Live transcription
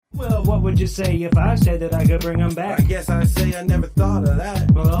what would you say if I said that I could bring them back? I guess I'd say I never thought of that.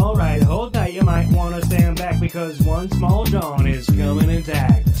 Well, alright, hold tight, you might want to stand back because one small John is coming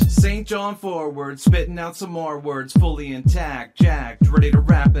intact. St. John forward, spitting out some more words, fully intact, jacked, ready to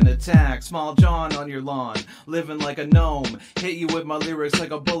rap and attack. Small John on your lawn, living like a gnome, hit you with my lyrics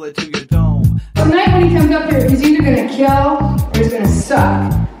like a bullet to your dome. Tonight when he comes up here, he's either gonna kill or he's gonna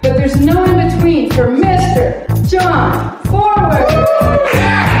suck. But there's no in between for Mr. John Forward.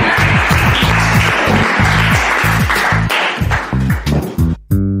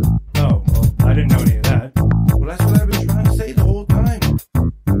 Oh, well, I didn't know any of that. Well, that's what I've been trying to say the whole time.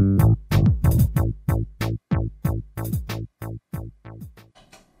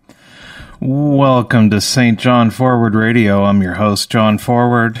 Welcome to St. John Forward Radio. I'm your host, John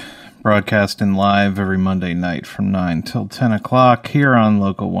Forward, broadcasting live every Monday night from 9 till 10 o'clock here on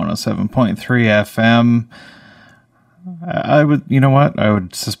Local 107.3 FM. I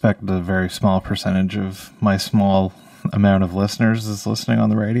would suspect a very small percentage of my small amount of listeners is listening on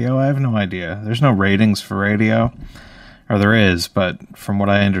the radio. I have no idea. There's no ratings for radio, or there is, but from what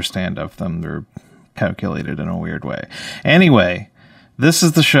I understand of them, they're calculated in a weird way. Anyway, this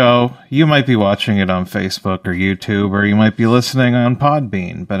is the show. You might be watching it on Facebook or YouTube, or you might be listening on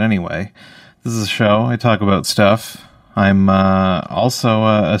Podbean. But anyway, this is a show. I talk about stuff. I'm also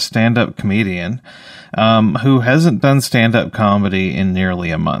a stand-up comedian who hasn't done stand-up comedy in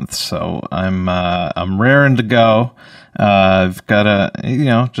nearly a month. So I'm raring to go. I've got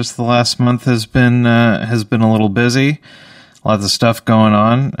just the last month has been a little busy. Lots of stuff going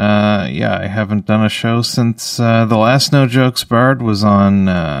on. I haven't done a show since the last No Jokes Barred was on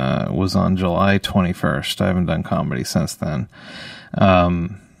July 21st. I haven't done comedy since then.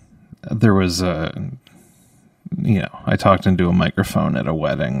 There was I talked into a microphone at a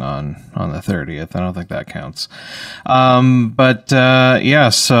wedding on the 30th. I don't think that counts.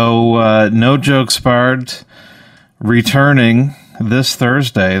 So No Jokes Barred returning this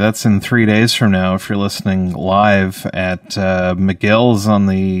Thursday. That's in 3 days from now if you're listening live at McGill's on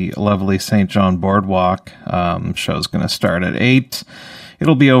the lovely St. John Boardwalk. Show's going to start at 8.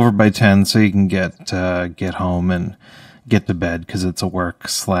 It'll be over by 10 so you can get home and get to bed because it's a work /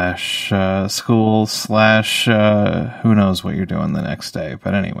 school / who knows what you're doing the next day.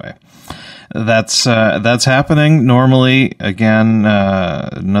 But anyway, that's happening. Normally, again,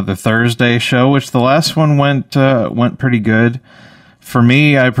 another Thursday show, which the last one went pretty good. For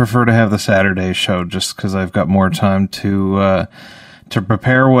me, I prefer to have the Saturday show just because I've got more time to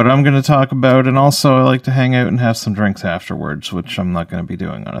prepare what I'm going to talk about, and also I like to hang out and have some drinks afterwards, which I'm not going to be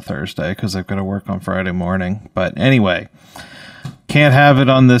doing on a Thursday because I've got to work on Friday morning. But anyway, can't have it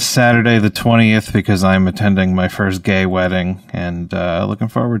on this Saturday the 20th because I'm attending my first gay wedding and looking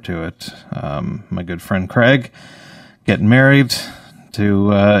forward to it. My good friend Craig getting married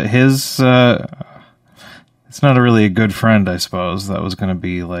to his... it's not really a good friend, I suppose. That was going to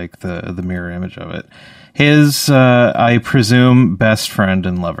be like the mirror image of it. His, I presume, best friend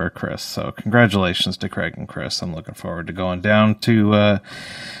and lover, Chris. So congratulations to Craig and Chris. I'm looking forward to going down to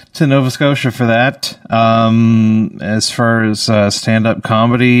Nova Scotia for that. As far as stand-up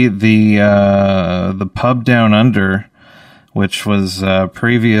comedy, the Pub Down Under, which was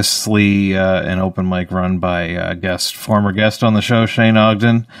previously an open mic run by former guest on the show, Shane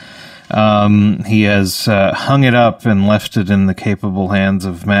Ogden. He has hung it up and left it in the capable hands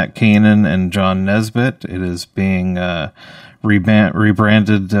of Matt Keenan and John Nesbitt. It is being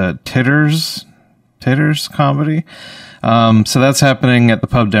rebranded Titters Comedy. So that's happening at the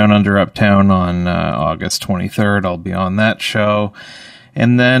Pub Down Under Uptown on August 23rd. I'll be on that show.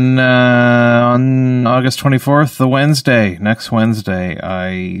 And then on August 24th, next Wednesday,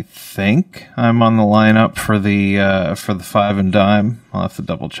 I think I'm on the lineup for the Five and Dime. I'll have to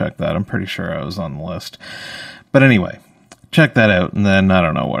double check that. I'm pretty sure I was on the list. But anyway, check that out. And then I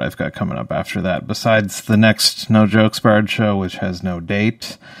don't know what I've got coming up after that, besides the next No Jokes Barred show, which has no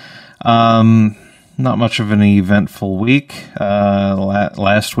date. Not much of an eventful week.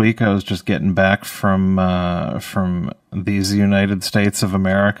 Last week, I was just getting back from these United States of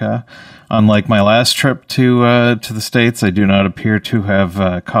America. Unlike my last trip to the States, I do not appear to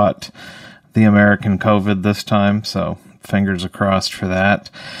have caught the American COVID this time. So fingers are crossed for that.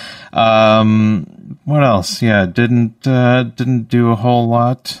 What else? Yeah, didn't do a whole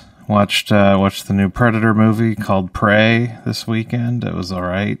lot. Watched the new Predator movie called Prey this weekend. It was all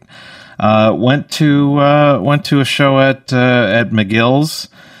right. Went to a show at McGill's.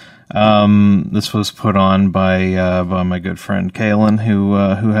 This was put on by my good friend Kaylin,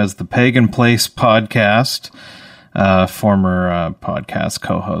 who has the Pagan Place podcast. former podcast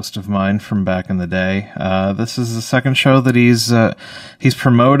co-host of mine from back in the day. This is the second show that he's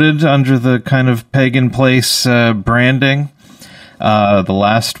promoted under the kind of Pagan Place branding. The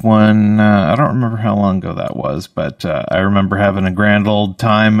last one, I don't remember how long ago that was, but I remember having a grand old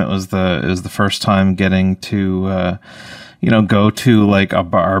time. It was the first time getting to go to like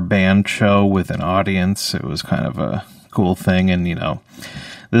our band show with an audience. It was kind of a cool thing, and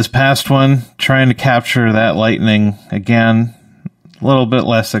this past one, trying to capture that lightning again, a little bit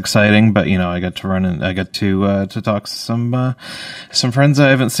less exciting, but I got to run and I got to talk to some friends I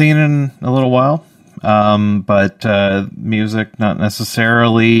haven't seen in a little while. But music not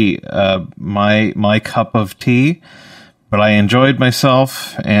necessarily my cup of tea, but I enjoyed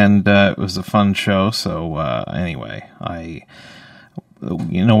myself, and it was a fun show. So anyway,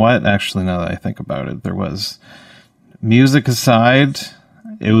 you know what? Actually, now that I think about it, there was, music aside,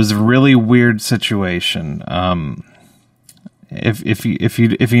 it was a really weird situation. If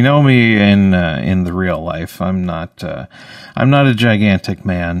you know me in the real life, I'm not a gigantic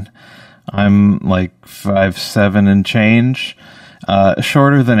man. I'm like 5'7" and change,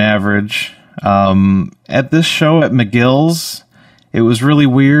 shorter than average. At this show at McGill's, it was really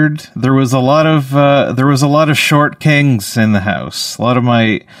weird. There was a lot of short kings in the house. A lot of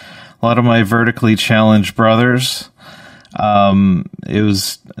my vertically challenged brothers. I'm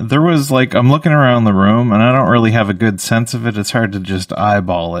looking around the room and I don't really have a good sense of it. It's hard to just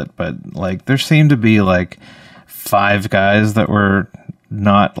eyeball it, but like there seemed to be like 5 guys that were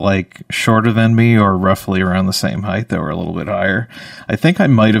not like shorter than me or roughly around the same height. They were a little bit higher. I think I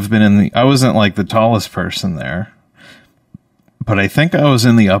might have been I wasn't like the tallest person there, but I think I was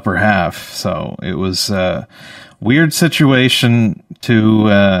in the upper half. So it was a weird situation to,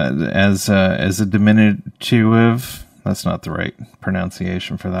 as a diminutive, that's not the right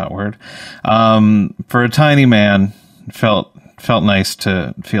pronunciation for that word. For a tiny man, felt nice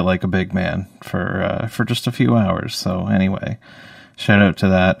to feel like a big man for just a few hours. So anyway, shout out to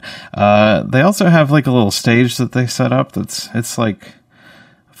that. They also have like a little stage that they set up it's like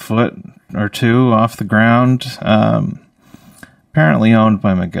a foot or 2 off the ground. Apparently owned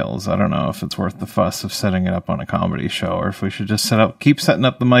by McGill's. I don't know if it's worth the fuss of setting it up on a comedy show, or if we should just keep setting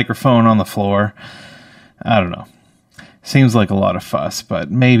up the microphone on the floor. I don't know. Seems like a lot of fuss,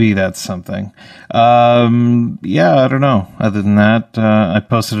 but maybe that's something. Yeah, I don't know. Other than that, I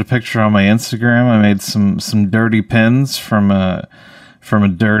posted a picture on my Instagram. I made some dirty pins from a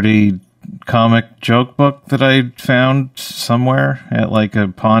dirty comic joke book that I found somewhere at like a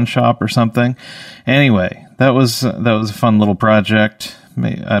pawn shop or something. Anyway, that was a fun little project.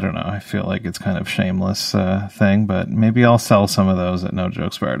 I don't know. I feel like it's kind of shameless thing, but maybe I'll sell some of those at No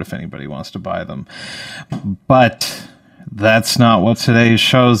Jokes Barred if anybody wants to buy them. But that's not what today's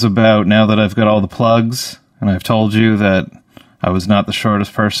show's about. Now that I've got all the plugs and I've told you that I was not the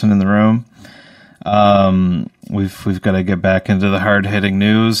shortest person in the room, we've got to get back into the hard-hitting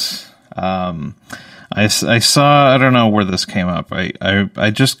news. I saw, I don't know where this came up.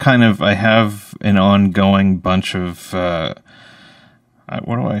 I just kind of, I have an ongoing bunch of, what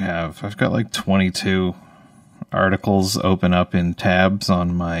do I have? I've got like 22 articles open up in tabs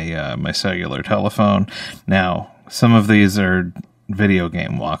on my, my cellular telephone. Now, some of these are video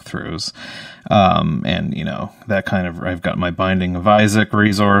game walkthroughs. And that kind of, I've got my Binding of Isaac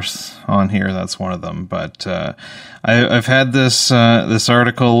resource on here. That's one of them. But, I've had this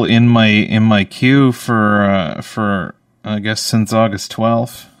article in my queue for, I guess since August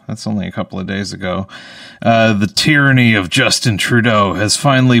 12th. That's only a couple of days ago. The tyranny of Justin Trudeau has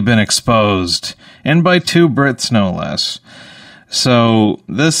finally been exposed, and by 2 Brits, no less. So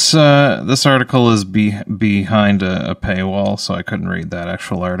this article is behind a paywall, so I couldn't read that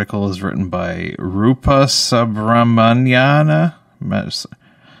actual article. Is written by Rupa Subramanya.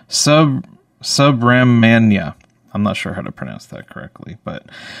 I'm not sure how to pronounce that correctly, but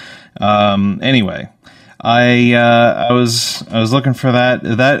anyway, I was looking for that.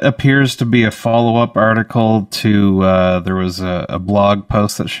 That appears to be a follow-up article to there was a blog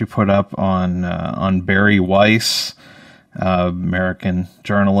post that she put up on Barry Weiss. American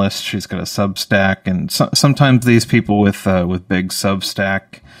journalist. She's got a Substack, and sometimes these people with big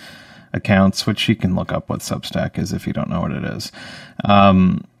Substack accounts, which you can look up what Substack is if you don't know what it is.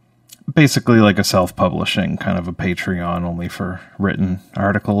 Basically like a self-publishing kind of a Patreon only for written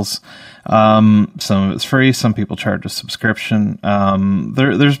articles. Some of it's free. Some people charge a subscription.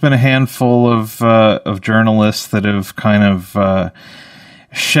 There's been a handful of journalists that have kind of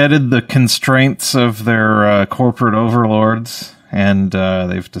shedded the constraints of their corporate overlords, and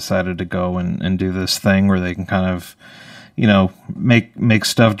they've decided to go and do this thing where they can kind of, make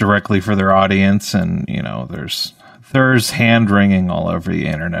stuff directly for their audience. And there's there's hand-wringing all over the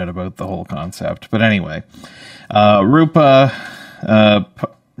internet about the whole concept. But anyway, Rupa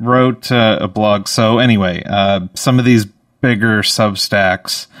wrote a blog. So anyway, some of these bigger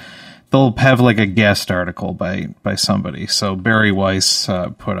Substacks, they'll have like a guest article by somebody. So Barry Weiss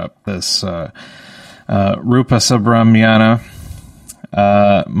put up this Rupa Subramanyana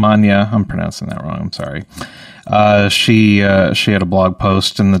Manya. I'm pronouncing that wrong. I'm sorry. She had a blog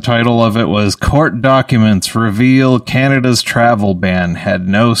post, and the title of it was "Court Documents Reveal Canada's Travel Ban Had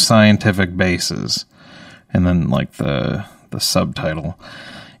No Scientific Basis," and then like the subtitle.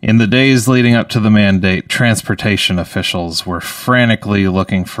 In the days leading up to the mandate, transportation officials were frantically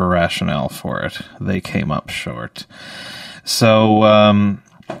looking for rationale for it. They came up short. So,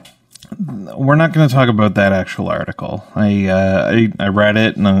 we're not going to talk about that actual article. I read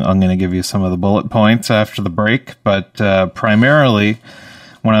it, and I'm going to give you some of the bullet points after the break. But primarily,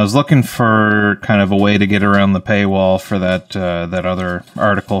 when I was looking for kind of a way to get around the paywall for that other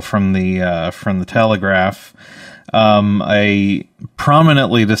article from the Telegraph, I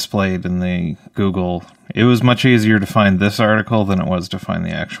prominently displayed in the Google. It was much easier to find this article than it was to find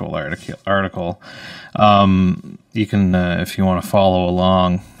the actual article. You can, if you want to follow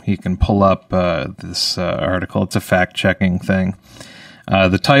along, you can pull up this article. It's a fact-checking thing.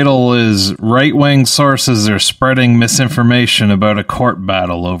 The title is "Right-Wing Sources Are Spreading Misinformation About a Court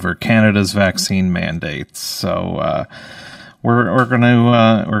Battle Over Canada's Vaccine Mandates." So we're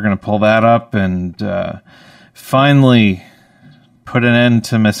gonna pull that up and finally put an end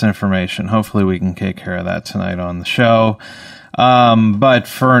to misinformation. Hopefully we can take care of that tonight on the show. But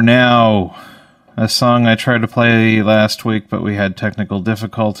for now, a song I tried to play last week, but we had technical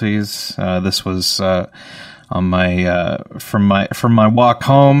difficulties. This was on my from my walk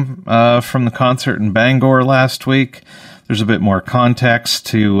home from the concert in Bangor last week. There's a bit more context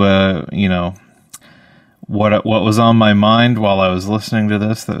to what was on my mind while I was listening to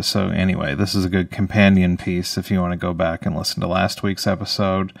this. So anyway, this is a good companion piece if you want to go back and listen to last week's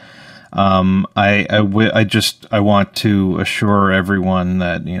episode. I want to assure everyone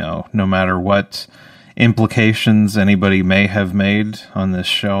that, no matter what implications anybody may have made on this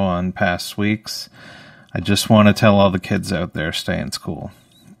show on past weeks, I just want to tell all the kids out there, stay in school.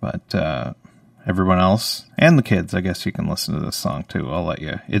 But everyone else and the kids, I guess you can listen to this song too. I'll let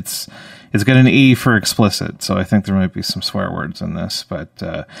you. It's got an E for explicit, so I think there might be some swear words in this. But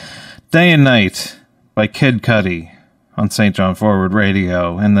Day and Night by Kid Cudi on St. John Forward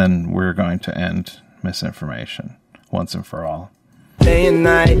Radio, and then we're going to end misinformation once and for all. Day and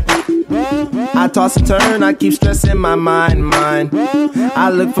night, I toss and turn, I keep stressing my mind. I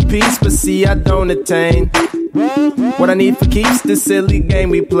look for peace, but see I don't attain what I need for keeps this silly game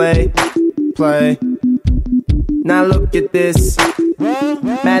we play. Now look at this,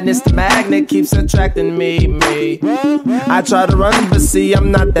 madness, the magnet keeps attracting me. I try to run, but see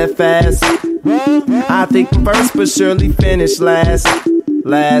I'm not that fast. I think I'm first, but surely finish last.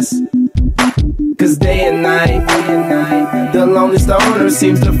 Cause day and night, the lonely stoner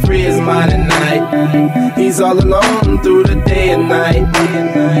seems to free his mind at night. He's all alone through the day and night.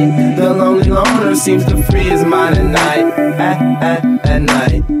 The lonely loner seems to free his mind at night. At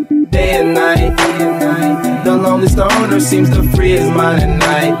night. Day and night, the lonely stoner seems to free his mind at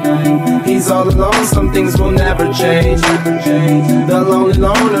night. He's all alone, some things will never change. The lonely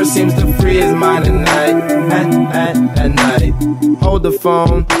loner seems to free his mind at night. At night, hold the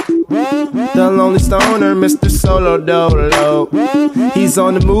phone. The lonely stoner, Mr. Solo Dolo. He's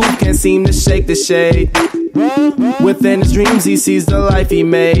on the move, can't seem to shake the shade. Within his dreams, he sees the life he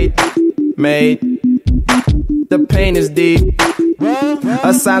made. The pain is deep.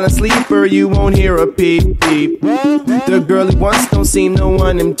 A silent sleeper, you won't hear a peep. The girl he wants don't seem to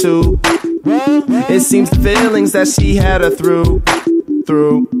want him to. It seems the feelings that she had her through.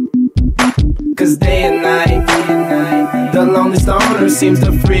 Cause day and night, the lonely stoner seems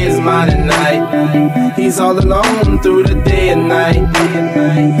to free his mind at night. He's all alone through the day and night.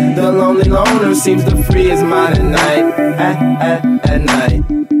 The lonely loner seems to free his mind at night. At night,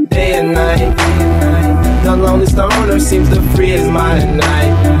 day and night, the lonely stoner seems to free his mind at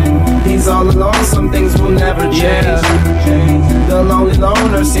night. He's all alone, some things will never change. The lonely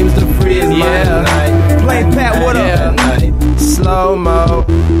loner seems to free his mind at night. Play Pat, what up? Slow-mo,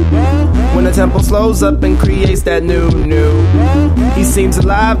 when the tempo slows up and creates that new. He seems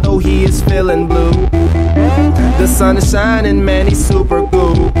alive, though he is feeling blue. The sun is shining, man, he's super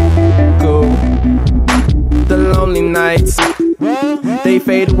cool. The lonely nights, they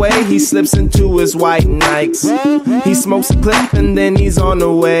fade away, he slips into his white Nikes. He smokes a clip and then he's on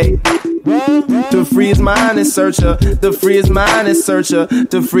the way. To free his mind and search her. To free his mind and search her.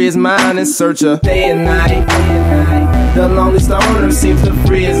 To free his mind and search her. Day and night. The lonely stoner seems to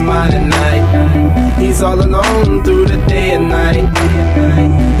free his mind at night. He's all alone through the day and night.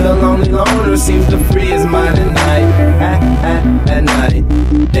 The lonely loner seems to free his mind at night. At night.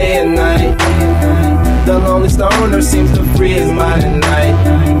 Day and night. The lonely stoner seems to free his mind at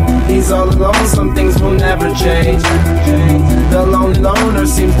night. He's all alone, some things will never change. The lonely loner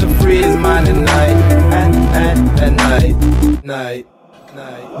seems to free his mind at night. At night. Night.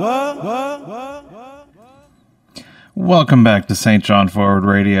 Welcome back to St. John Forward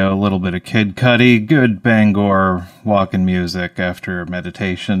Radio. A little bit of Kid Cudi, good Bangor walking music after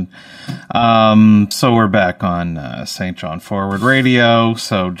meditation. So we're back on St. John Forward Radio.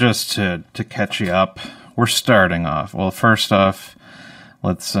 So just to catch you up, we're starting off. Well, first off,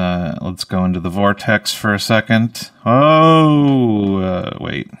 let's go into the vortex for a second.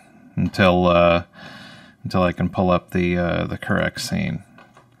 Wait until I can pull up the correct scene.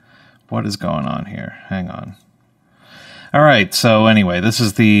 What is going on here? Hang on. All right, so anyway, this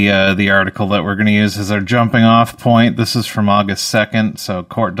is the article that we're going to use as our jumping off point. This is from August 2nd, so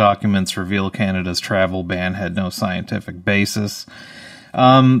court documents reveal Canada's travel ban had no scientific basis.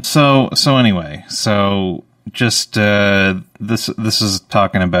 So anyway, just this is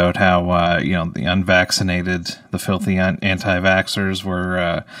talking about how the unvaccinated, the filthy anti-vaxxers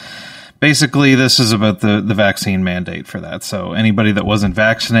were basically, this is about the vaccine mandate for that. So anybody that wasn't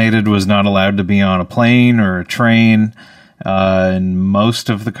vaccinated was not allowed to be on a plane or a train. In most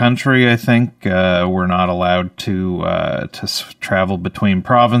of the country, I think, we're not allowed to travel between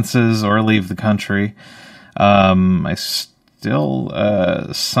provinces or leave the country. I still,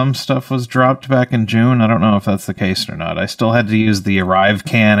 some stuff was dropped back in June. I don't know if that's the case or not. I still had to use the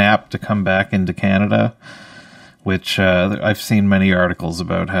ArriveCan app to come back into Canada, which I've seen many articles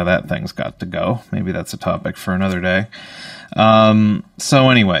about how that thing's got to go. Maybe that's a topic for another day. So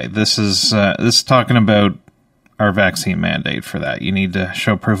anyway, this is talking about our vaccine mandate for that. You need to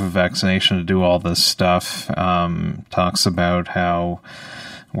show proof of vaccination to do all this stuff. Talks about how,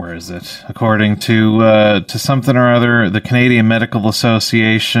 where is it? According to something or other, the Canadian Medical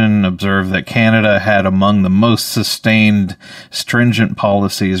Association observed that Canada had among the most sustained stringent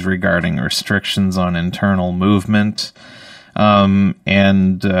policies regarding restrictions on internal movement. So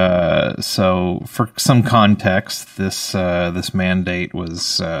for some context, this mandate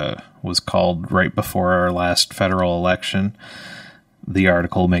was called right before our last federal election. The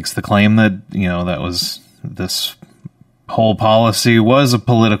article makes the claim that, this whole policy was a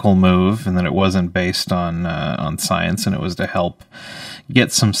political move and that it wasn't based on science, and it was to help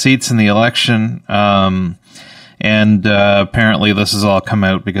get some seats in the election. Apparently this has all come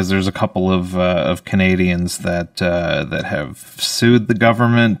out because there's a couple of Canadians that have sued the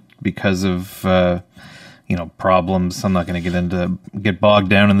government because of problems. I'm not going to get bogged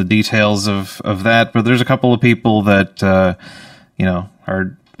down in the details of that, but there's a couple of people that are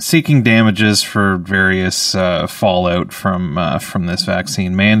seeking damages for various fallout from this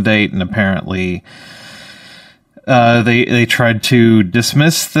vaccine mandate, and apparently they tried to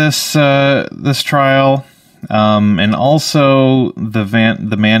dismiss this trial. And also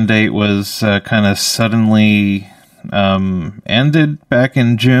the mandate was kind of suddenly ended back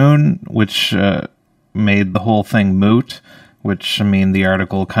in June, which made the whole thing moot. Which, I mean, the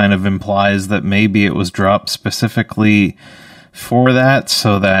article kind of implies that maybe it was dropped specifically for that,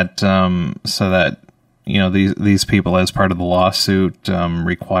 so that these people, as part of the lawsuit,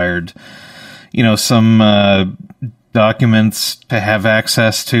 required some documents to have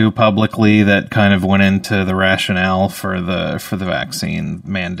access to publicly that kind of went into the rationale for the vaccine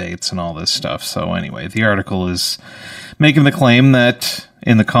mandates and all this stuff. So anyway, the article is making the claim that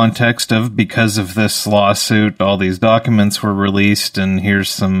in the context of, because of this lawsuit, all these documents were released, and here's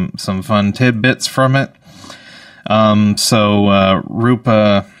some fun tidbits from it.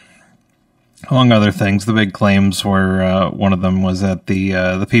 Rupa, among other things, the big claims were, one of them was that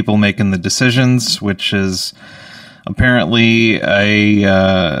the people making the decisions, which is apparently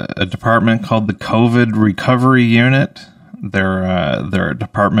a department called the COVID Recovery Unit. They're a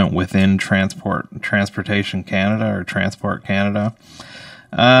department within Transportation Canada, or Transport Canada.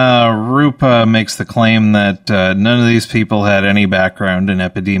 Rupa makes the claim that none of these people had any background in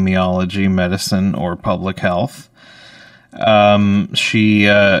epidemiology, medicine, or public health. She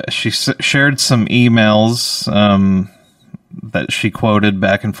shared some emails that she quoted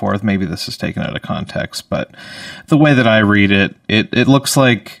back and forth. Maybe this is taken out of context, but the way that I read it, it looks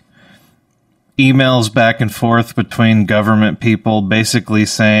like emails back and forth between government people basically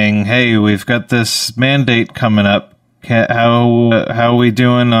saying, hey, we've got this mandate coming up. How are we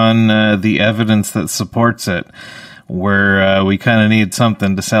doing on the evidence that supports it? Where we kind of need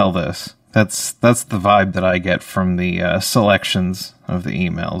something to sell this. That's the vibe that I get from the selections of the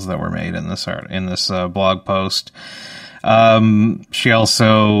emails that were made in this blog post. She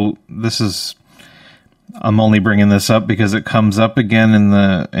also, I'm only bringing this up because it comes up again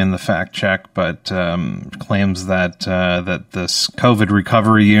in the fact check, but claims that this COVID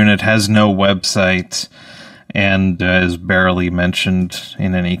recovery unit has no website and is barely mentioned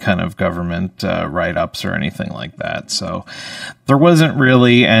in any kind of government write-ups or anything like that. So there wasn't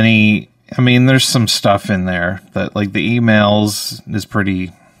really any. I mean, there's some stuff in there that, like, the emails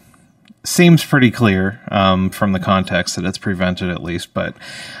seems pretty clear from the context that it's prevented, at least. But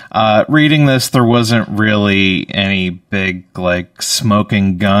reading this, there wasn't really any big, like,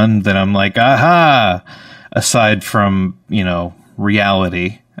 smoking gun that I'm like, aha, aside from,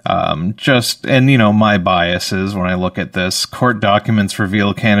 reality. My biases when I look at this. Court documents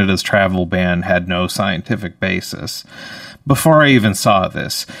reveal Canada's travel ban had no scientific basis. Before I even saw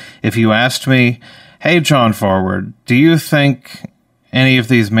this, if you asked me, hey, John Forward, do you think any of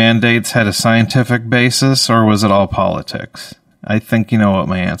these mandates had a scientific basis, or was it all politics? I think you know what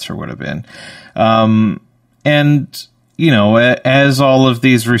my answer would have been. As all of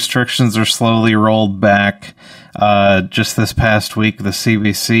these restrictions are slowly rolled back, just this past week, the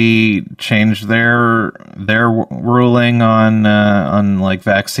CBC changed their ruling on like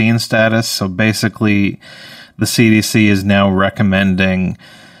vaccine status. So basically, the CDC is now recommending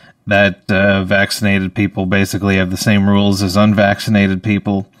that vaccinated people basically have the same rules as unvaccinated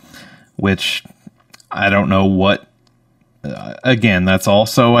people, which I don't know what. Again, that's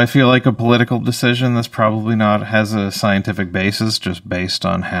also, I feel like, a political decision. This probably not has a scientific basis, just based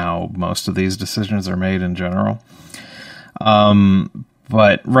on how most of these decisions are made in general.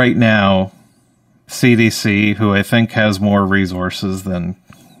 But right now, CDC, who I think has more resources than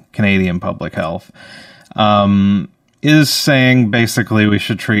Canadian Public Health, is saying basically we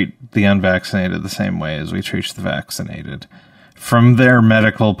should treat the unvaccinated the same way as we treat the vaccinated. From their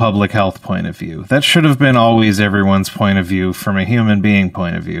medical public health point of view. That should have been always everyone's point of view from a human being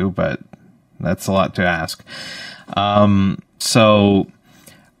point of view, but that's a lot to ask. So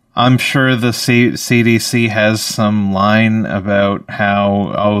I'm sure the CDC has some line about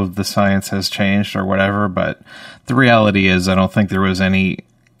how, the science has changed or whatever, but the reality is I don't think there was any...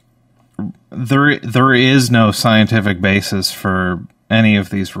 There is no scientific basis for any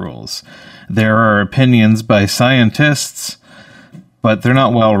of these rules. There are opinions by scientists, but they're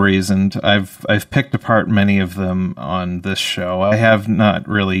not well reasoned. I've picked apart many of them on this show. I have not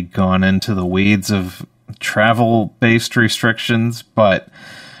really gone into the weeds of travel-based restrictions, but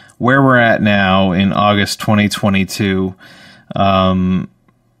where we're at now in August 2022,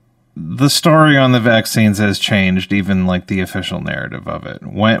 the story on the vaccines has changed, even like the official narrative of it.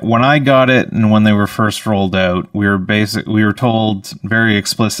 When I got it and when they were first rolled out, we were told very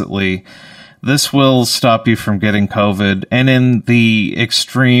explicitly, this will stop you from getting COVID, and in the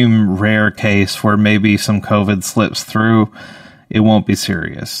extreme rare case where maybe some COVID slips through, it won't be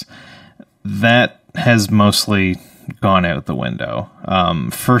serious. That has mostly gone out the window.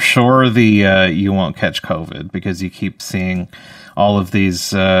 For sure, you won't catch COVID because you keep seeing all of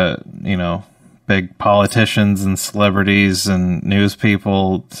these, big politicians and celebrities and news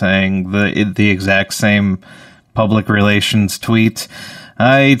people saying the exact same public relations tweet.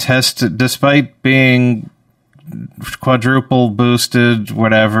 I tested, despite being quadruple boosted,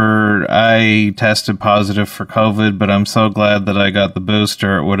 whatever, I tested positive for COVID, but I'm so glad that I got the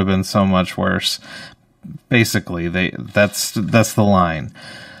booster. It would have been so much worse. Basically, that's the line.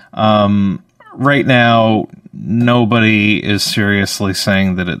 Right now, nobody is seriously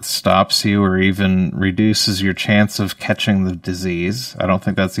saying that it stops you or even reduces your chance of catching the disease. I don't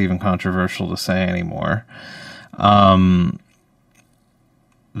think that's even controversial to say anymore.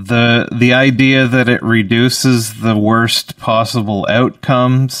 The idea that it reduces the worst possible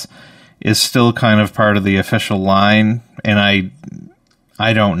outcomes is still kind of part of the official line, and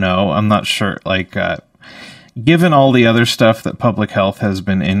I don't know. I'm not sure. Like, given all the other stuff that public health has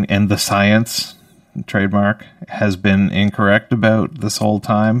been in, and the science trademark has been incorrect about this whole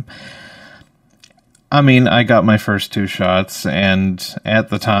time. I mean, I got my first 2 shots, and at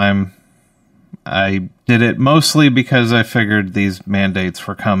the time, I did it mostly because I figured these mandates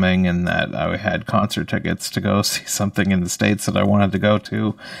were coming and that I had concert tickets to go see something in the States that I wanted to go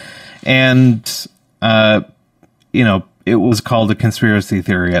to. And, it was called a conspiracy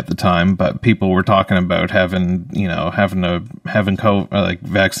theory at the time, but people were talking about having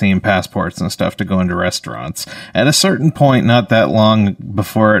vaccine passports and stuff to go into restaurants. At a certain point, not that long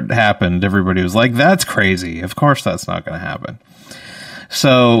before it happened, everybody was like, that's crazy. Of course that's not going to happen.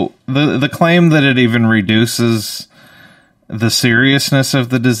 So the claim that it even reduces the seriousness of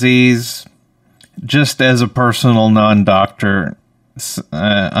the disease, just as a personal non-doctor,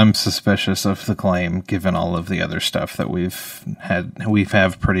 I'm suspicious of the claim, given all of the other stuff that we've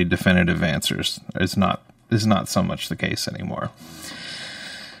have pretty definitive answers. Is not so much the case anymore.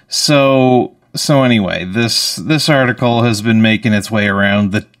 So anyway, this article has been making its way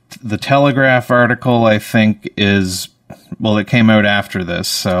around. The Telegraph article, I think, it came out after this,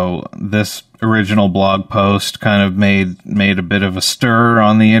 so this original blog post kind of made a bit of a stir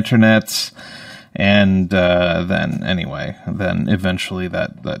on the internets. And then eventually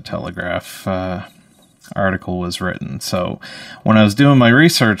that Telegraph article was written. So when I was doing my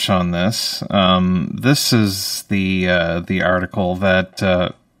research on this, this is the article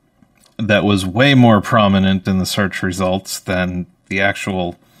that was way more prominent in the search results than the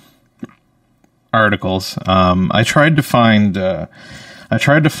actual articles. I tried to find the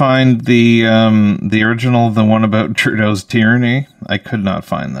original, the one about Trudeau's tyranny. I could not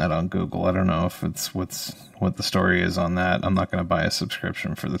find that on Google. I don't know if it's what the story is on that. I'm not going to buy a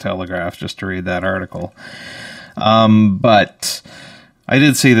subscription for the Telegraph just to read that article. But I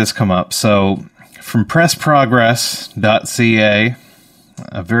did see this come up. So from pressprogress.ca,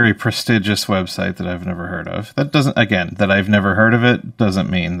 a very prestigious website that I've never heard of. That I've never heard of it doesn't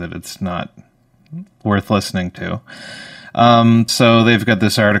mean that it's not worth listening to. So they've got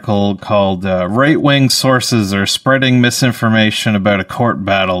this article called Right-Wing Sources Are Spreading Misinformation About a Court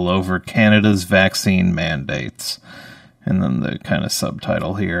Battle Over Canada's Vaccine Mandates. And then the kind of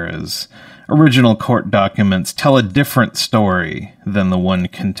subtitle here is Original court documents tell a different story than the one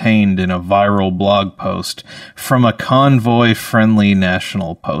contained in a viral blog post from a convoy-friendly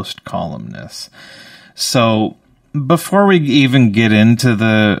National Post columnist. So before we even get into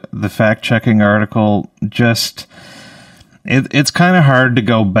the fact-checking article, just... It's kind of hard to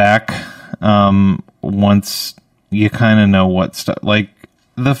go back once you kind of know what stuff, like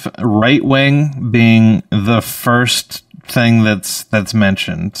the right wing being the first thing that's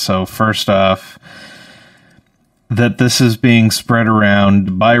mentioned. So first off, that this is being spread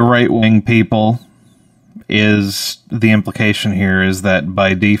around by right wing people is the implication here is that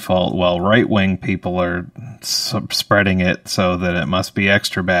by default, well, right wing people are spreading it, so that it must be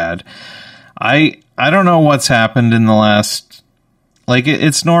extra bad. I don't know what's happened in the last, like,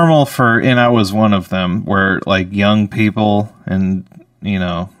 it's normal and I was one of them, where, like, young people and,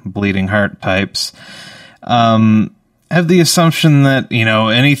 bleeding heart types, have the assumption that,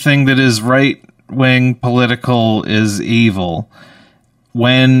 anything that is right-wing political is evil,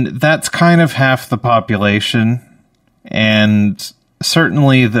 when that's kind of half the population, and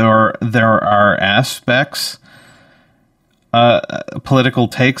certainly there are aspects political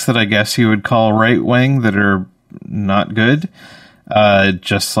takes that I guess you would call right-wing that are not good,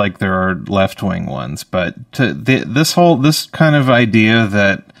 just like there are left-wing ones. But this kind of idea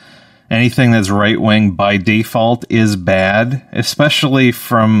that anything that's right-wing by default is bad, especially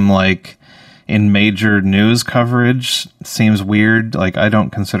from, like, in major news coverage, seems weird. Like, I don't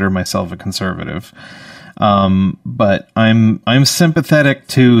consider myself a conservative, but I'm sympathetic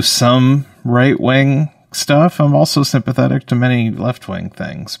to some right-wing stuff. I'm also sympathetic to many left-wing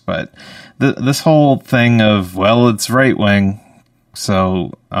things, but this whole thing of, well, it's right-wing,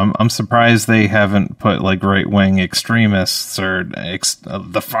 so I'm surprised they haven't put, like, right-wing extremists or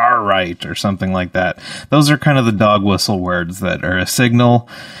the far right or something like that. Those are kind of the dog whistle words that are a signal.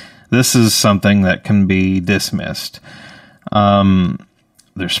 This is something that can be dismissed.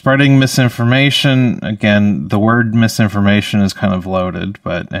 They're spreading misinformation. Again, the word misinformation is kind of loaded,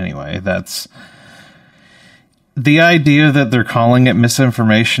 but anyway, that's... The idea that they're calling it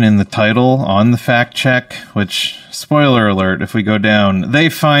misinformation in the title on the fact check, which, spoiler alert, if we go down, they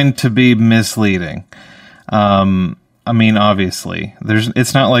find to be misleading. I mean, obviously,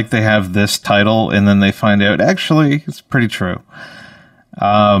 it's not like they have this title and then they find out, actually, it's pretty true.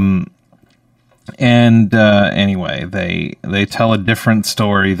 Anyway, they tell a different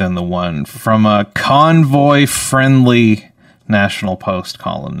story than the one from a convoy-friendly National Post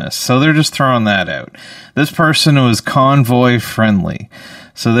columnist. So they're just throwing that out. This person was convoy friendly.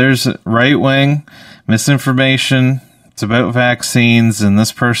 So there's right wing misinformation. It's about vaccines, and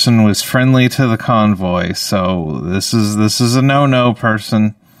this person was friendly to the convoy. So this is a no-no,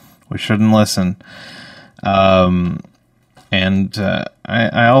 person. We shouldn't listen. I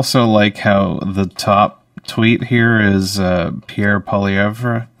also like how the top tweet here is Pierre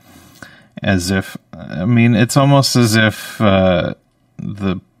Poilievre, as if, I mean, it's almost as if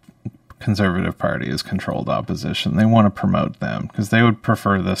the Conservative Party is controlled opposition. They want to promote them because they would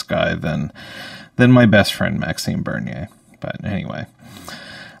prefer this guy than my best friend Maxime Bernier. But anyway,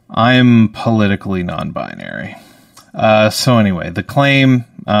 I'm politically non-binary. So anyway, the claim,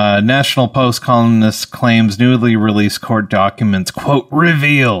 National Post columnist claims newly released court documents, quote,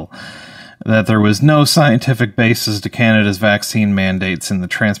 reveal that there was no scientific basis to Canada's vaccine mandates in the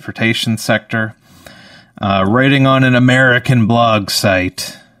transportation sector. Writing on an American blog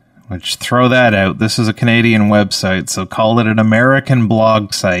site, which, throw that out, this is a Canadian website, so call it an American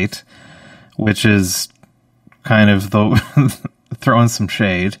blog site, which is kind of throwing some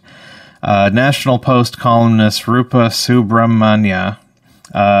shade. National Post columnist Rupa Subramanya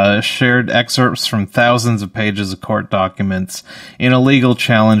shared excerpts from thousands of pages of court documents in a legal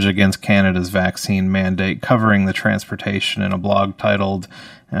challenge against Canada's vaccine mandate covering the transportation in a blog titled,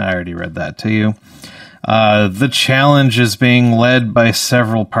 I already read that to you. The challenge is being led by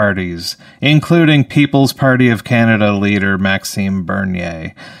several parties, including People's Party of Canada leader Maxime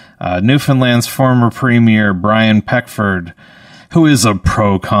Bernier, Newfoundland's former Premier Brian Peckford, who is a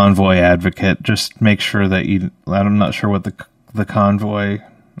pro-convoy advocate. Just make sure that I'm not sure what the convoy,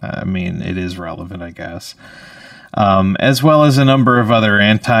 I mean, it is relevant, I guess. As well as a number of other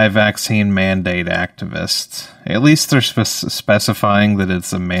anti-vaccine mandate activists. At least they're specifying that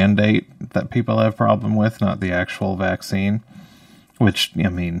it's a mandate that people have problem with, not the actual vaccine. Which, I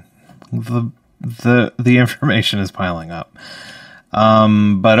mean, the information is piling up.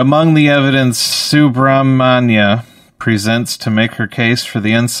 But among the evidence Subramanya presents to make her case for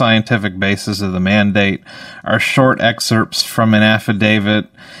the unscientific basis of the mandate are short excerpts from an affidavit,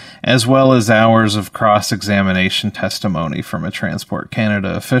 as well as hours of cross-examination testimony from a Transport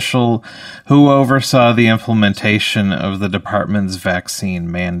Canada official who oversaw the implementation of the department's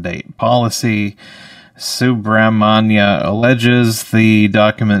vaccine mandate policy. Subramanya alleges the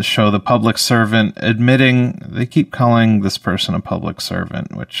documents show the public servant admitting, they keep calling this person a public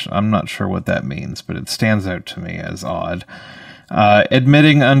servant, which I'm not sure what that means, but it stands out to me as odd.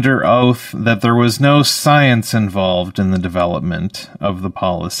 Admitting under oath that there was no science involved in the development of the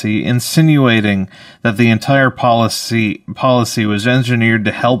policy, insinuating that the entire policy was engineered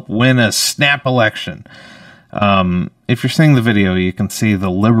to help win a snap election. If you're seeing the video, you can see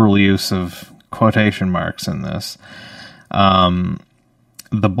the liberal use of quotation marks in this. The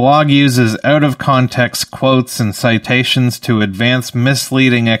blog uses out-of-context quotes and citations to advance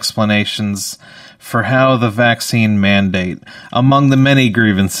misleading explanations for how the vaccine mandate, among the many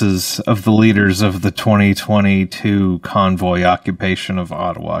grievances of the leaders of the 2022 convoy occupation of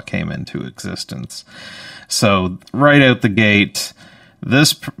Ottawa, came into existence. So, right out the gate,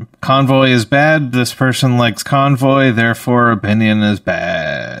 this convoy is bad, this person likes convoy, therefore opinion is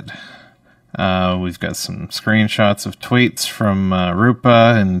bad. We've got some screenshots of tweets from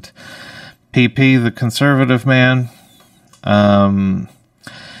Rupa and PP, the conservative man.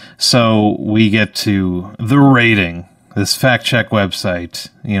 So we get to the rating. This fact check website,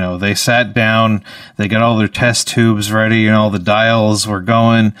 you know, they sat down, they got all their test tubes ready, and all the dials were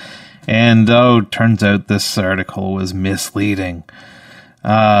going, and turns out this article was misleading.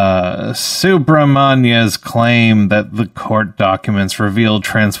 Subramanya's claim that the court documents revealed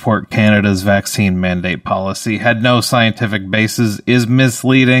Transport Canada's vaccine mandate policy had no scientific basis is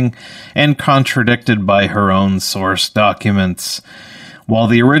misleading and contradicted by her own source documents. While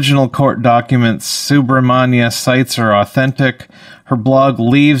the original court documents Subramanya cites are authentic, her blog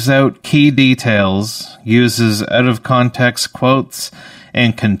leaves out key details, uses out-of-context quotes,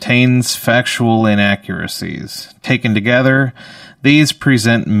 and contains factual inaccuracies. Taken together, these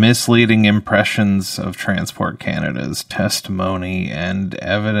present misleading impressions of Transport Canada's testimony and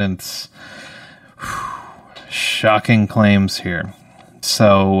evidence. Shocking claims here.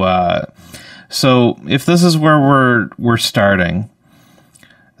 So if this is where we're starting,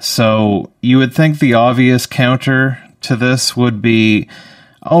 so you would think the obvious counter to this would be,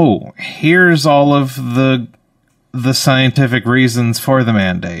 here's all of the scientific reasons for the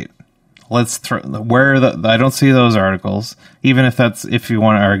mandate. Let's I don't see those articles, even if you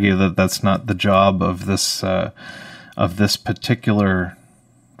want to argue that that's not the job of this particular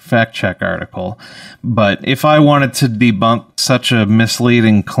fact check article. But if I wanted to debunk such a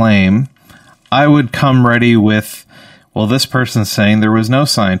misleading claim, I would come ready with, well, this person's saying there was no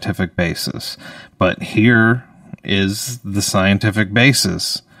scientific basis, but here is the scientific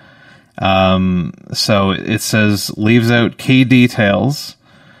basis. So it says, leaves out key details.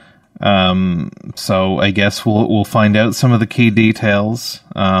 So I guess we'll find out some of the key details.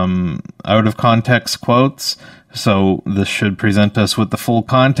 Out of context quotes. So this should present us with the full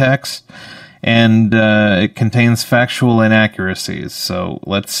context, and it contains factual inaccuracies. So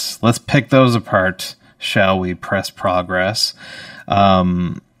let's pick those apart, shall we? Press progress.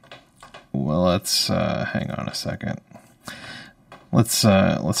 Well, let's hang on a second. Let's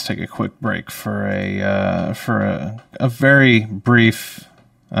take a quick break for a very brief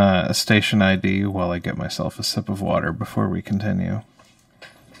station ID while I get myself a sip of water before we continue.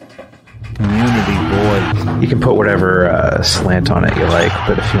 Community boy. You can put whatever slant on it you like,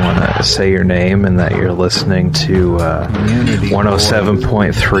 but if you want to say your name and that you're listening to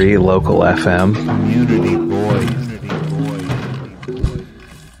 107.3 local FM. Community boy.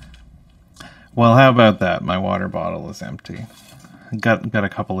 Well, how about that? My water bottle is empty. Got a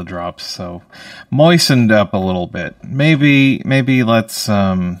couple of drops, so moistened up a little bit. Maybe let's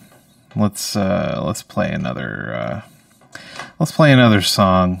play another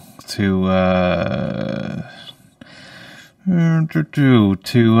song to let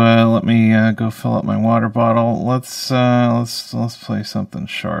me go fill up my water bottle. Let's play something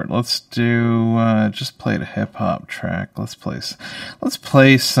short. Let's do just play a hip hop track. Let's play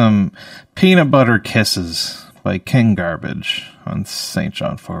some Peanut Butter Kisses by King Garbage on St.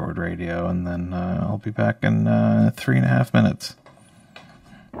 John Forward Radio, and then I'll be back in 3.5 minutes.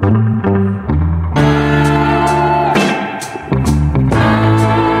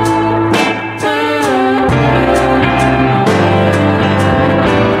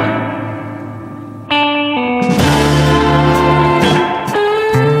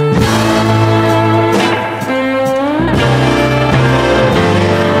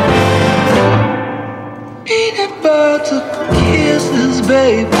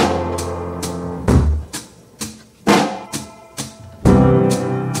 Baby,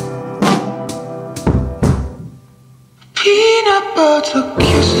 peanut butter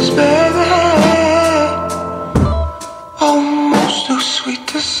kisses, baby, almost too sweet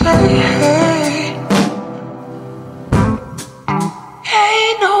to say.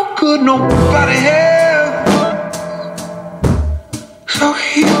 Ain't no good, nobody else. So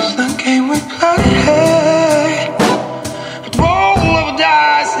here's the game we play.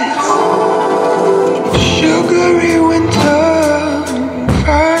 Sugary winter,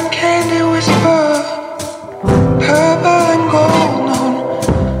 fine candy whisper, purple and gold on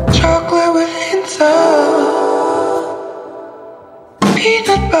chocolate with hints of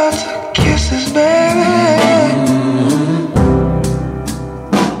peanut butter kisses, baby.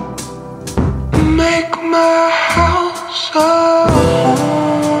 Make my house a home.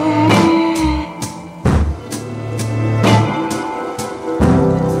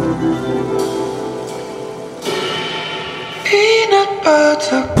 Peanut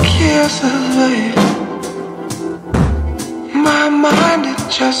butter kisses, babe. My mind it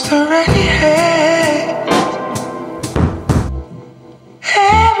just already had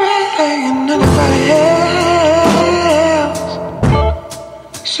everything and anybody else.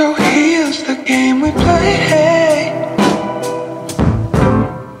 So here's the game we play.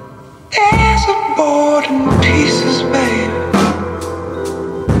 There's a board in pieces, babe,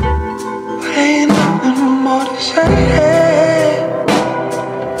 but ain't nothing more to say.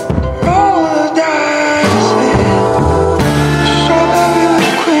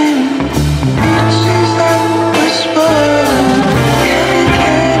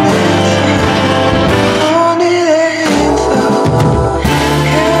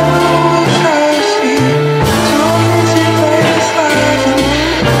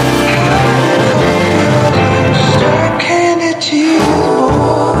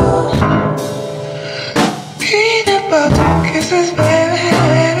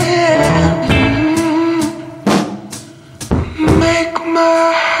 Make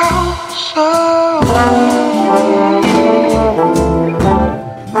my house a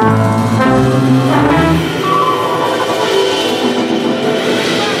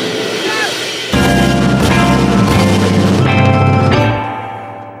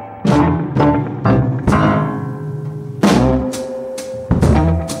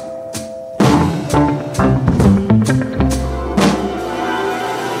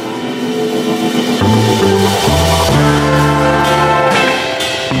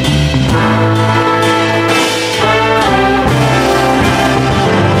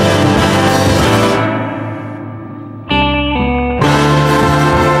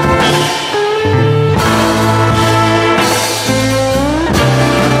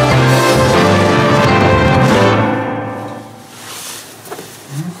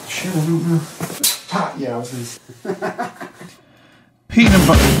Peanut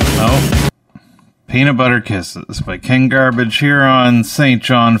Butter Kisses by King Garbage here on St.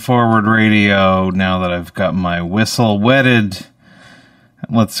 John Forward Radio. Now that I've got my whistle wetted,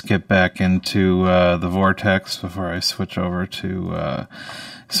 let's get back into the vortex before I switch over to...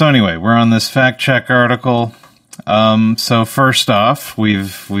 So anyway, we're on this fact check article. So first off,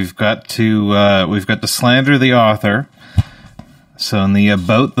 we've got to slander the author. So in the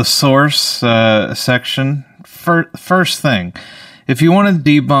About the Source section, first thing, if you want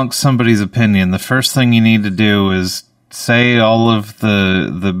to debunk somebody's opinion, the first thing you need to do is say all of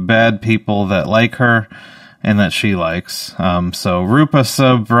the bad people that like her and that she likes. So Rupa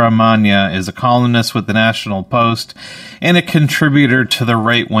Subramanya is a columnist with the National Post and a contributor to the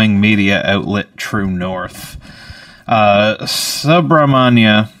right-wing media outlet True North.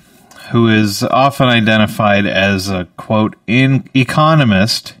 Subramanya, who is often identified as a, quote,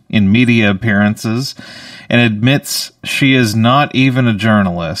 economist in media appearances, and admits she is not even a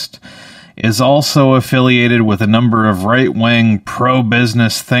journalist, is also affiliated with a number of right-wing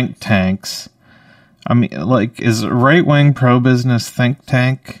pro-business think tanks. I mean, like, is a right-wing pro-business think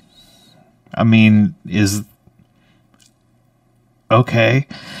tank? I mean, is... okay.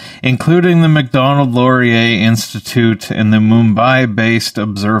 Including the Macdonald Laurier Institute and the Mumbai-based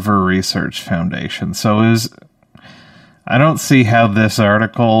Observer Research Foundation. So I don't see how this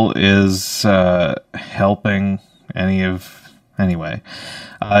article is helping any of... Anyway.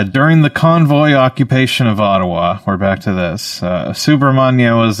 During the convoy occupation of Ottawa, we're back to this,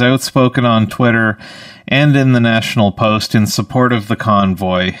 Subramanya was outspoken on Twitter and in the National Post in support of the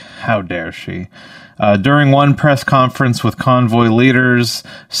convoy. How dare she? During one press conference with convoy leaders,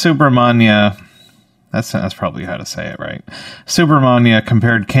 Subramanya... That's probably how to say it right. Subramanya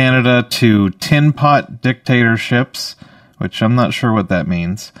compared Canada to tin pot dictatorships, which I'm not sure what that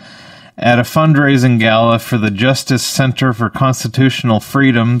means, at a fundraising gala for the Justice Center for Constitutional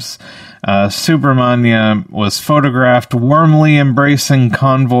Freedoms. Subramanya was photographed warmly embracing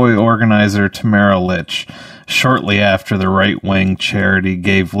convoy organizer Tamara Lich shortly after the right-wing charity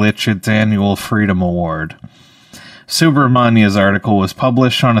gave Lich its annual Freedom Award. Subramanya's article was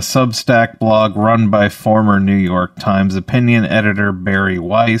published on a Substack blog run by former New York Times opinion editor Barry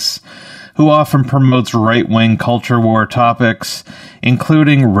Weiss, who often promotes right-wing culture war topics,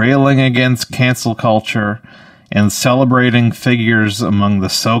 including railing against cancel culture and celebrating figures among the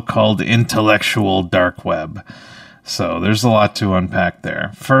so-called intellectual dark web. So there's a lot to unpack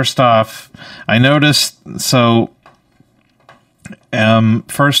there. First off, I noticed,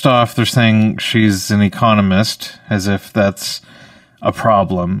 first off, they're saying she's an economist, as if that's a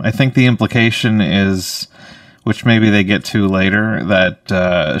problem. I think the implication is, which maybe they get to later,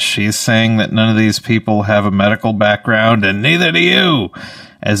 that she's saying that none of these people have a medical background, and neither do you!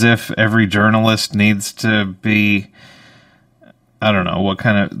 As if every journalist needs to be... I don't know, what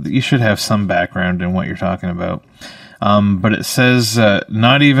kind of... You should have some background in what you're talking about. But it says,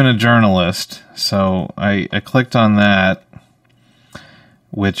 not even a journalist. So I clicked on that,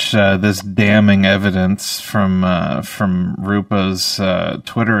 which this damning evidence from Rupa's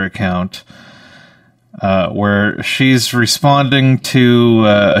Twitter account, where she's responding to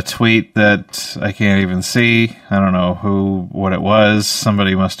a tweet that I can't even see. I don't know what it was.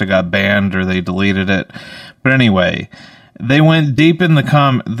 Somebody must have got banned or they deleted it. But anyway, they went deep in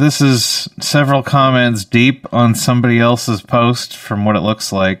the this is several comments deep on somebody else's post from what it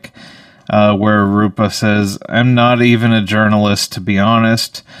looks like, where Rupa says, "I'm not even a journalist, to be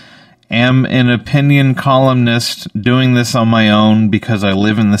honest. Am an opinion columnist doing this on my own because I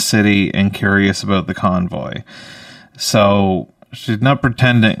live in the city and curious about the convoy." So she's not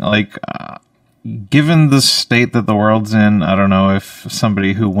pretending, like, given the state that the world's in, I don't know if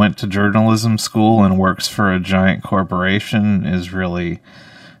somebody who went to journalism school and works for a giant corporation is really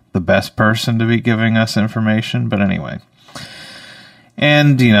the best person to be giving us information. But anyway.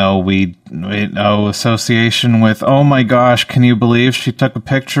 And, you know, we owe association with, oh my gosh, can you believe she took a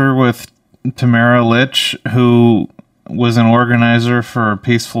picture with Tamara Lich, who was an organizer for a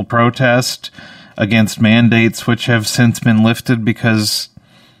peaceful protest against mandates which have since been lifted because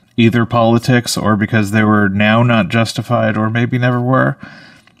either politics or because they were now not justified or maybe never were.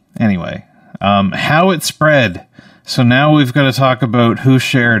 Anyway, how it spread. So now we've got to talk about who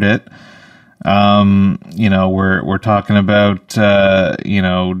shared it. You know, we're talking about, Pierre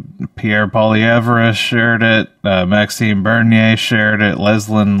Poilievre shared it, Maxime Bernier shared it,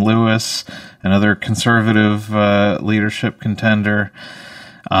 Leslyn Lewis, another conservative, leadership contender,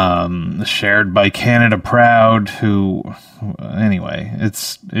 shared by Canada Proud, who, anyway,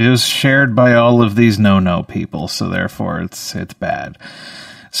 it was shared by all of these no people, so therefore it's bad.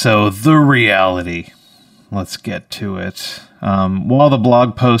 So the reality. let's get to it. While the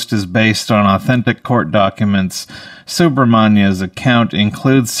blog post is based on authentic court documents, Subramania's account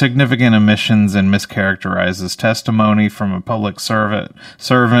includes significant omissions and mischaracterizes testimony from a public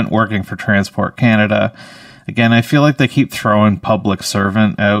servant working for Transport Canada. Again, I feel like they keep throwing public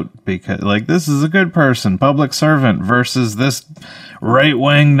servant out because, like, this is a good person, public servant, versus this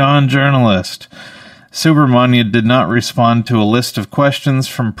right-wing non-journalist. Subramania did not respond to a list of questions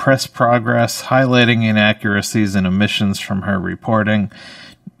from Press Progress highlighting inaccuracies and omissions from her reporting.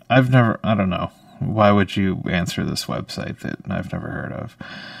 I don't know. Why would you answer this website that I've never heard of?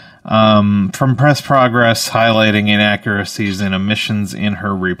 From Press Progress highlighting inaccuracies and omissions in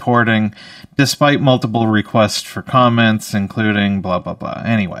her reporting, despite multiple requests for comments, including blah, blah, blah.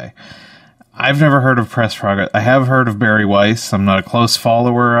 Anyway, I've never heard of Press Progress. I have heard of Barry Weiss. I'm not a close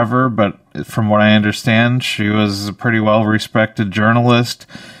follower of her, but from what I understand, she was a pretty well-respected journalist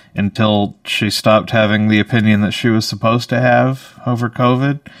until she stopped having the opinion that she was supposed to have over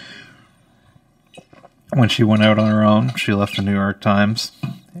COVID. When she went out on her own, she left the New York Times.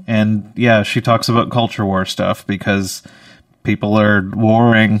 And yeah, she talks about culture war stuff because people are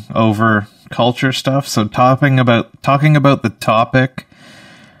warring over culture stuff. So talking about the topic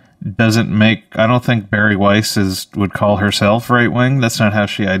doesn't make, I don't think Barry Weiss would call herself right wing. That's not how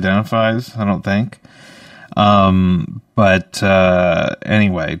she identifies, I don't think. But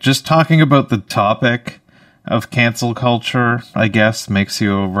anyway, just talking about the topic of cancel culture, I guess, makes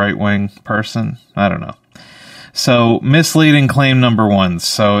you a right wing person. I don't know. So, misleading claim number 1.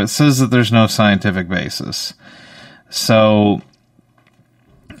 So, it says that there's no scientific basis. So,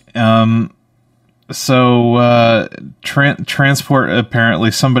 Transport,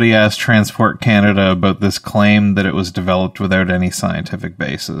 apparently somebody asked Transport Canada about this claim that it was developed without any scientific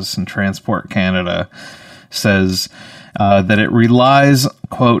basis. And Transport Canada says that it relies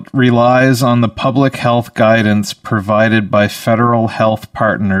on the public health guidance provided by federal health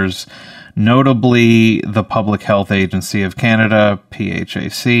partners, notably the Public Health Agency of Canada,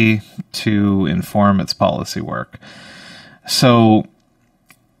 PHAC, to inform its policy work. So,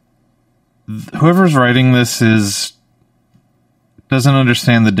 whoever's writing this doesn't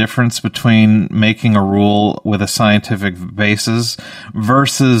understand the difference between making a rule with a scientific basis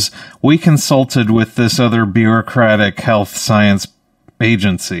versus we consulted with this other bureaucratic health science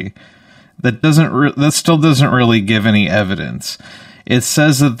agency. That still doesn't really give any evidence. It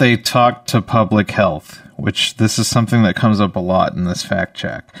says that they talked to public health, which this is something that comes up a lot in this fact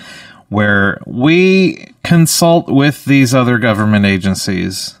check, where we consult with these other government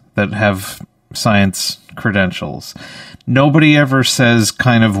agencies that have science credentials. Nobody ever says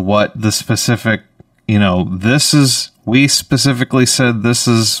kind of what the specific, we specifically said this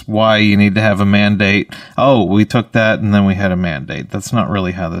is why you need to have a mandate. Oh, we took that and then we had a mandate. That's not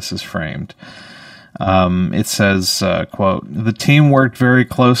really how this is framed. It says, quote, the team worked very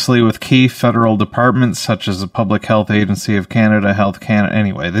closely with key federal departments such as the Public Health Agency of Canada, Health Canada.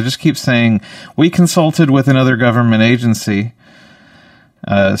 Anyway, they just keep saying, we consulted with another government agency.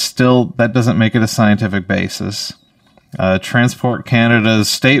 Still, that doesn't make it a scientific basis. Transport Canada's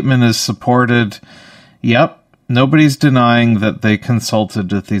statement is supported. Yep, nobody's denying that they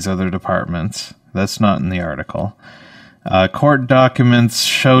consulted with these other departments. That's not in the article. Court documents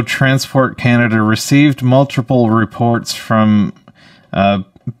show Transport Canada received multiple reports from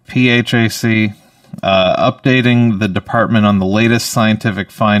PHAC updating the department on the latest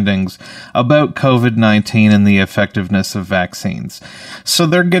scientific findings about COVID-19 and the effectiveness of vaccines. So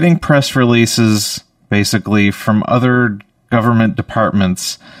they're getting press releases, basically, from other government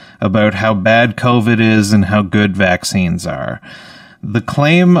departments about how bad COVID is and how good vaccines are. The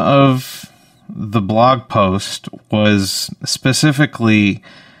claim of the blog post was specifically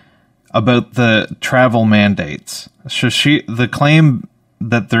about the travel mandates. So the claim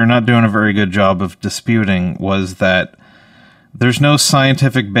that they're not doing a very good job of disputing was that there's no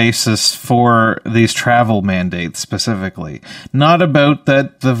scientific basis for these travel mandates specifically. Not about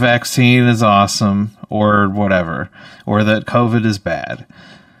that the vaccine is awesome or whatever, or that COVID is bad.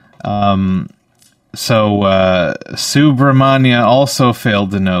 So Subramania also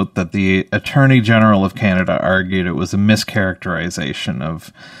failed to note that the Attorney General of Canada argued it was a mischaracterization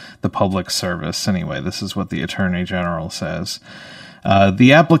of the public service. Anyway, this is what the Attorney General says.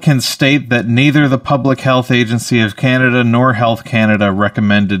 The applicants state that neither the Public Health Agency of Canada nor Health Canada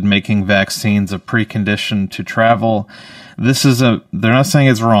recommended making vaccines a precondition to travel. They're not saying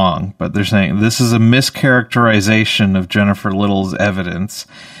it's wrong, but they're saying this is a mischaracterization of Jennifer Little's evidence.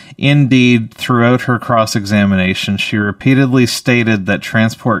 Indeed, throughout her cross-examination, she repeatedly stated that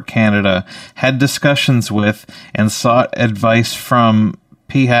Transport Canada had discussions with and sought advice from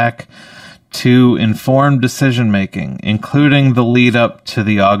PHAC to informed decision making, including the lead up to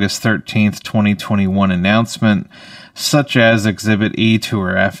the August 13th, 2021 announcement, such as Exhibit E to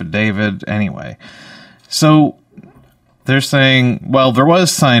her affidavit. Anyway, so they're saying, well, there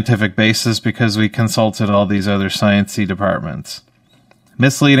was scientific basis because we consulted all these other sciencey departments.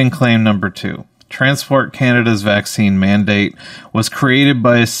 Misleading claim number 2. Transport Canada's vaccine mandate was created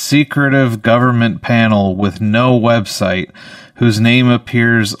by a secretive government panel with no website, whose name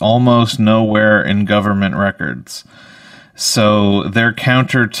appears almost nowhere in government records. So their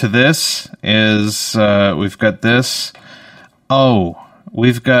counter to this is we've got this. Oh,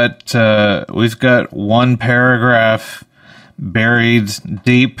 we've got one paragraph buried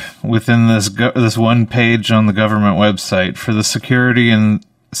deep within this one page on the government website for the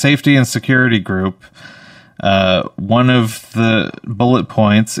Safety and Security Group. One of the bullet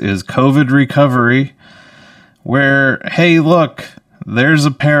points is COVID recovery, where, hey, look, there's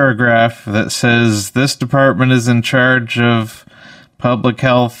a paragraph that says this department is in charge of public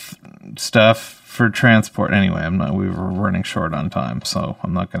health stuff for transport. Anyway, we were running short on time, so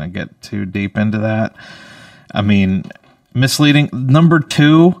I'm not going to get too deep into that. I mean, misleading. Number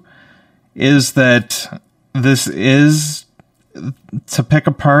 2 is that this is to pick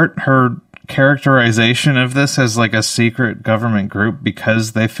apart her characterization of this as like a secret government group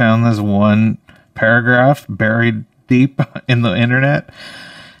because they found this one paragraph buried deep in the internet.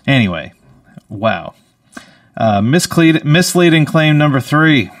 Anyway, wow. Misleading claim number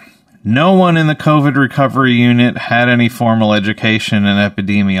 3. No one in the COVID recovery unit had any formal education in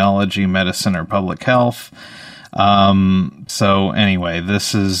epidemiology, medicine, or public health. So anyway,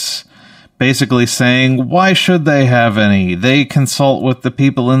 this is basically saying, why should they have any? They consult with the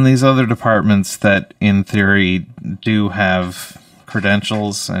people in these other departments that, in theory, do have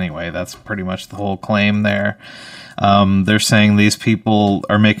credentials. Anyway, that's pretty much the whole claim there. They're saying these people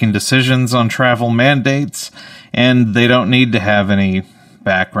are making decisions on travel mandates, and they don't need to have any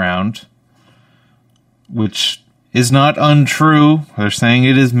background, which is not untrue. They're saying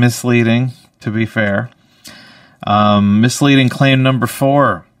it is misleading, to be fair. Misleading claim number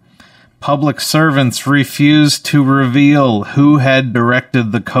 4. Public servants refused to reveal who had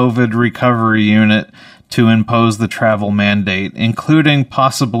directed the COVID recovery unit to impose the travel mandate, including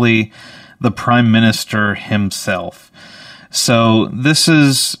possibly the Prime Minister himself. So this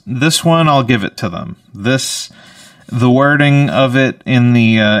one, I'll give it to them. The wording of it in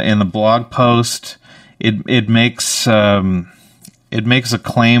the blog post, it makes a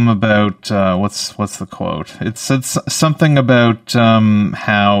claim about what's the quote? It said something about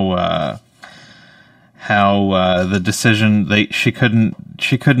how the decision she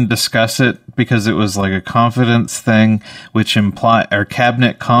couldn't discuss it because it was like a confidence thing, which or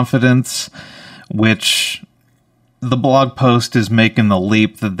cabinet confidence, which the blog post is making the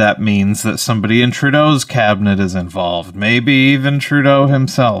leap that means that somebody in Trudeau's cabinet is involved, maybe even Trudeau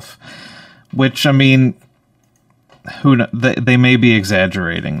himself. Which, I mean, they may be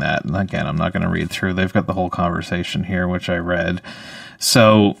exaggerating that. And again, I'm not going to read through. They've got the whole conversation here, which I read.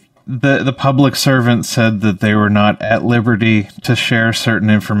 So the public servant said that they were not at liberty to share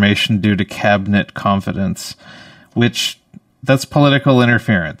certain information due to cabinet confidence, which that's political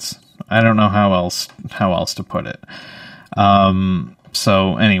interference. I don't know how else to put it.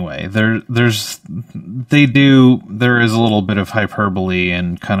 So anyway, there is a little bit of hyperbole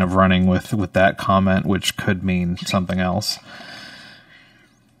and kind of running with that comment, which could mean something else.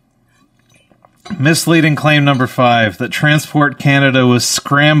 Misleading claim number 5, that Transport Canada was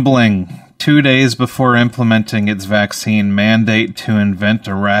scrambling 2 days before implementing its vaccine mandate to invent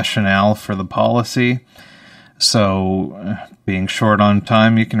a rationale for the policy. So, being short on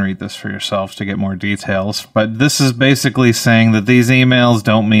time, you can read this for yourself to get more details. But this is basically saying that these emails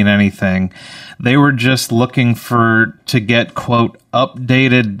don't mean anything. They were just looking to get, quote,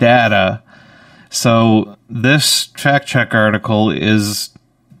 updated data. So, this fact check article is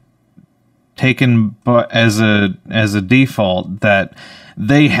taken as a default that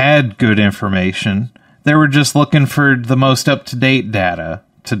they had good information. They were just looking for the most up-to-date data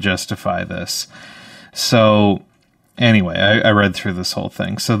to justify this. So, anyway, I read through this whole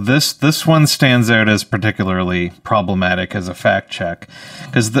thing. So this one stands out as particularly problematic as a fact check,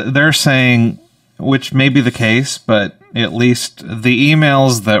 because they're saying, which may be the case, but at least the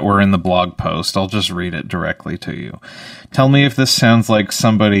emails that were in the blog post, I'll just read it directly to you. Tell me if this sounds like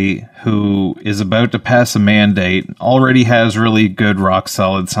somebody who is about to pass a mandate, already has really good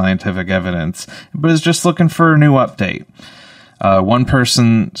rock-solid scientific evidence, but is just looking for a new update. One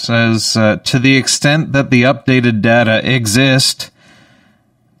person says, to the extent that the updated data exist,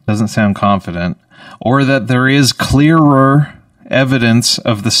 doesn't sound confident, or that there is clearer evidence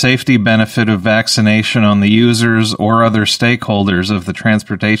of the safety benefit of vaccination on the users or other stakeholders of the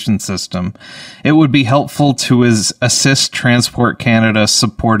transportation system, it would be helpful to assist Transport Canada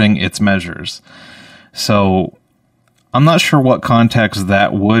supporting its measures. So I'm not sure what context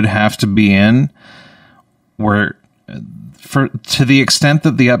that would have to be in, where to the extent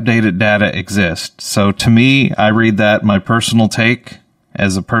that the updated data exists. So to me, I read that, my personal take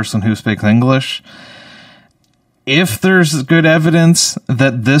as a person who speaks English, if there's good evidence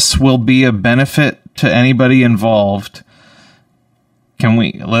that this will be a benefit to anybody involved,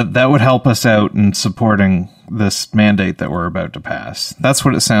 that would help us out in supporting this mandate that we're about to pass. That's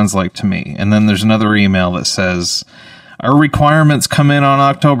what it sounds like to me. And then there's another email that says, our requirements come in on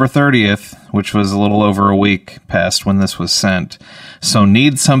October 30th, which was a little over a week past when this was sent. So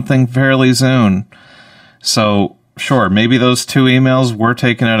need something fairly soon. So sure, maybe those two emails were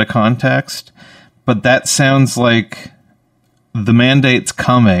taken out of context, but that sounds like the mandate's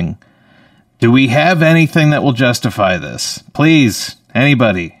coming. Do we have anything that will justify this? Please,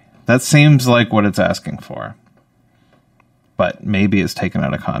 anybody. That seems like what it's asking for. But maybe it's taken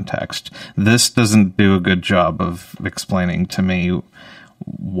out of context. This doesn't do a good job of explaining to me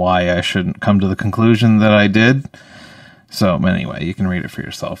why I shouldn't come to the conclusion that I did. So anyway, you can read it for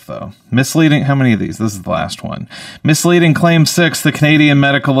yourself, though. Misleading, how many of these? This is the last one. Misleading Claim 6, the Canadian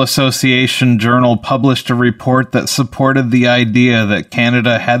Medical Association Journal published a report that supported the idea that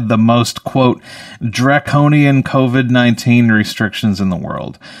Canada had the most, quote, draconian COVID-19 restrictions in the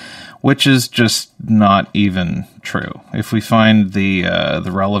world, which is just not even true. If we find the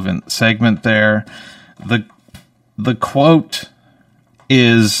relevant segment there, the quote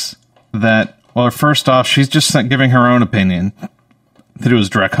is that, well, first off, she's just giving her own opinion that it was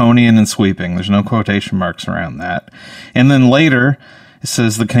draconian and sweeping. There's no quotation marks around that. And then later, it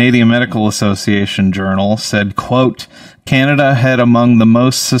says the Canadian Medical Association Journal said, quote, Canada had among the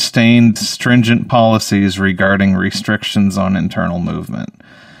most sustained stringent policies regarding restrictions on internal movement.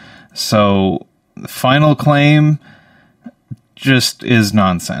 So the final claim just is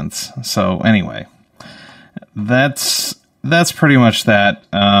nonsense. So anyway, that's pretty much that.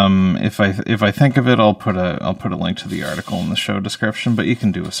 If I think of it, I'll put a link to the article in the show description, but you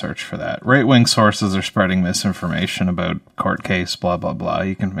can do a search for that. Right-wing sources are spreading misinformation about court case, blah blah blah.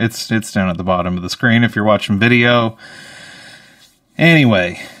 It's down at the bottom of the screen if you're watching video.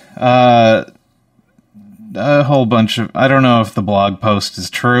 Anyway, a whole bunch of, I don't know if the blog post is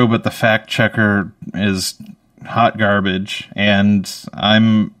true, but the fact checker is hot garbage, and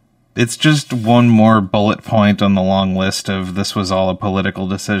it's just one more bullet point on the long list of this was all a political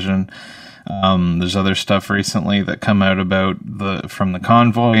decision. There's other stuff recently that come out about from the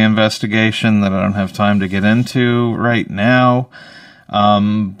Convoy investigation that I don't have time to get into right now.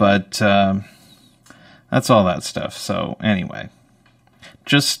 But that's all that stuff. So anyway,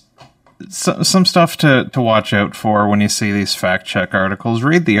 just some stuff to watch out for when you see these fact check articles.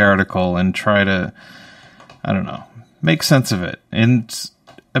 Read the article and try to, I don't know, make sense of it. And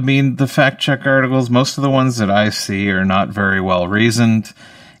I mean, the fact check articles, most of the ones that I see are not very well reasoned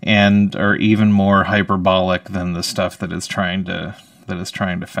and are even more hyperbolic than the stuff that is trying to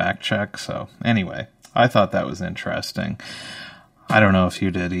fact check. So anyway, I thought that was interesting. I don't know if you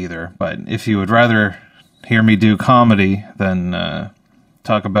did either, but if you would rather hear me do comedy than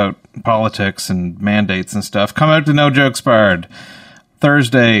talk about politics and mandates and stuff, come out to No Jokes Barred.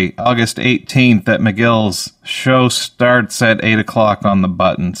 Thursday, August 18th at McGill's. Show starts at 8 o'clock on the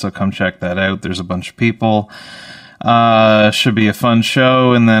button, so come check that out. There's a bunch of people. Should be a fun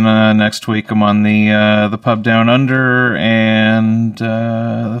show, and then next week I'm on the Pub Down Under and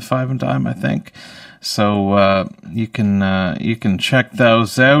the Five and Dime, I think. So you can check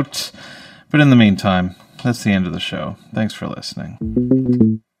those out. But in the meantime, that's the end of the show. Thanks for listening.